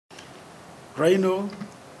rhino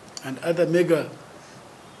and other mega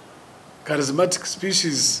charismatic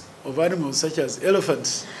species of animals such as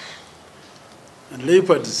elephants and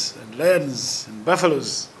leopards and lions and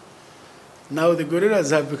buffaloes. Now the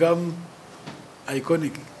gorillas have become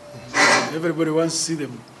iconic. Everybody wants to see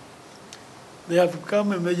them. They have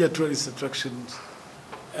become a major tourist attraction.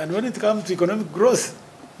 And when it comes to economic growth,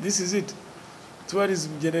 this is it.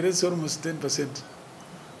 Tourism generates almost 10%.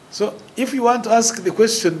 So if you want to ask the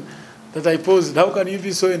question that I posed, how can you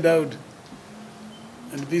be so endowed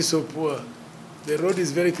and be so poor? The road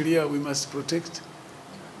is very clear. We must protect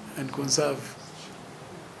and conserve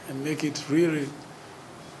and make it really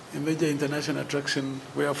a major international attraction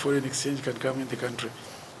where foreign exchange can come in the country.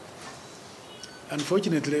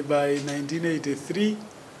 Unfortunately, by 1983,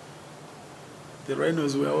 the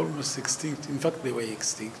rhinos were almost extinct. In fact, they were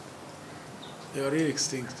extinct. They were really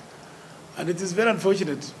extinct. And it is very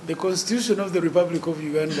unfortunate. The Constitution of the Republic of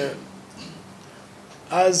Uganda,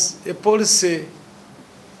 as a policy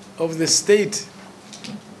of the state,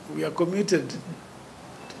 we are committed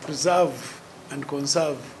to preserve and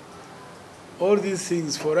conserve all these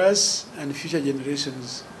things for us and future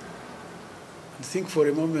generations. And think for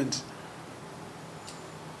a moment,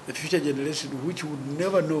 the future generation which would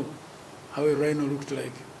never know how a rhino looked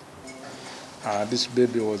like. This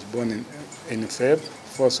baby was born in Feb,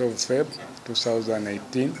 1st of Feb,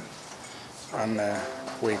 2018. And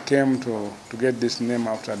we came to get this name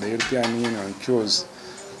after the European Union chose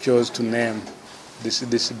to name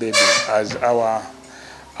this baby as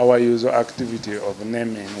our usual activity of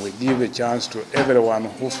naming. We give a chance to everyone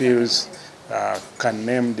who feels can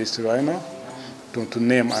name this rhino to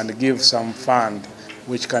name and give some fund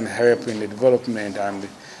which can help in the development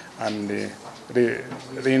and the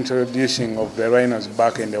reintroducing of the rhinos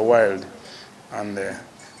back in the wild. And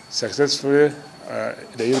successfully,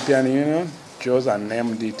 the European Union chose and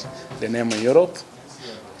named it the name Europe.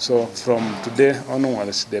 So from today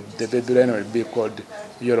onwards, the baby rhino will be called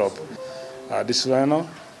Europe. This rhino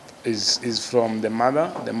is from the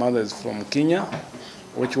mother. The mother is from Kenya,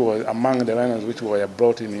 which was among the rhinos which were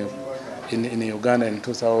brought in Uganda in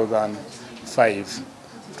 2005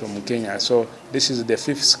 from Kenya. So this is the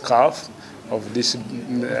 5th calf of this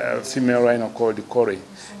female rhino called Kori.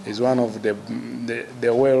 It's one of the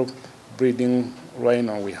well-breeding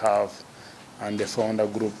rhino we have and the founder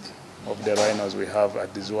group of the rhinos we have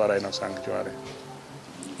at the Zua Rhino Sanctuary.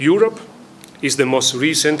 Europe is the most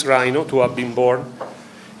recent rhino to have been born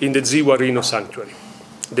in the Ziwa Rhino Sanctuary,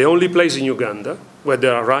 the only place in Uganda where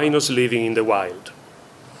there are rhinos living in the wild.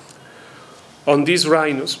 On these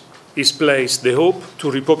rhinos is placed the hope to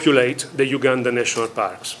repopulate the Uganda national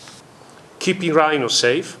parks. Keeping rhinos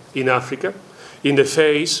safe in Africa in the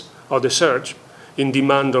face of the surge in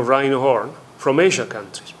demand of rhino horn from Asian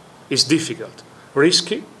countries is difficult,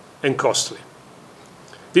 risky, and costly.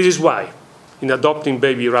 This is why, in adopting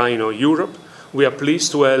Baby Rhino Europe, we are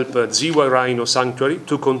pleased to help Ziwa Rhino Sanctuary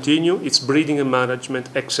to continue its breeding and management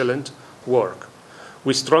excellent work.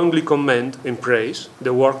 We strongly commend and praise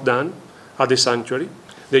the work done at the sanctuary.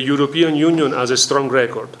 The European Union has a strong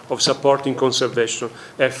record of supporting conservation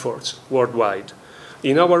efforts worldwide.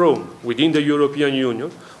 In our home, within the European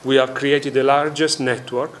Union, we have created the largest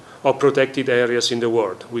network of protected areas in the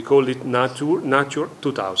world. We call it Nature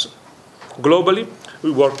 2000. Globally,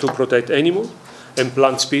 we work to protect animal and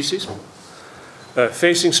plant species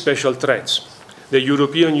facing special threats. The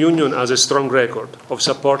European Union has a strong record of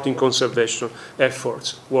supporting conservation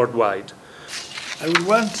efforts worldwide. I would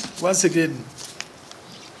want, once again,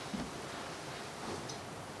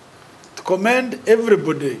 to commend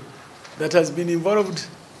everybody that has been involved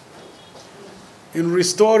in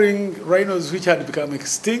restoring rhinos which had become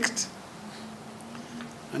extinct.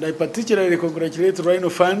 And I particularly congratulate Rhino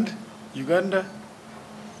Fund, Uganda,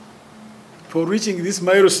 for reaching this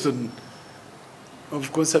milestone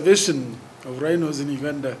of conservation of rhinos in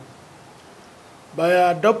Uganda by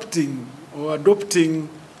adopting a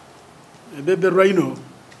baby rhino.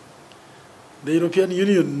 The European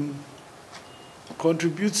Union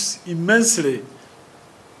contributes immensely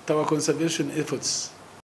to our conservation efforts.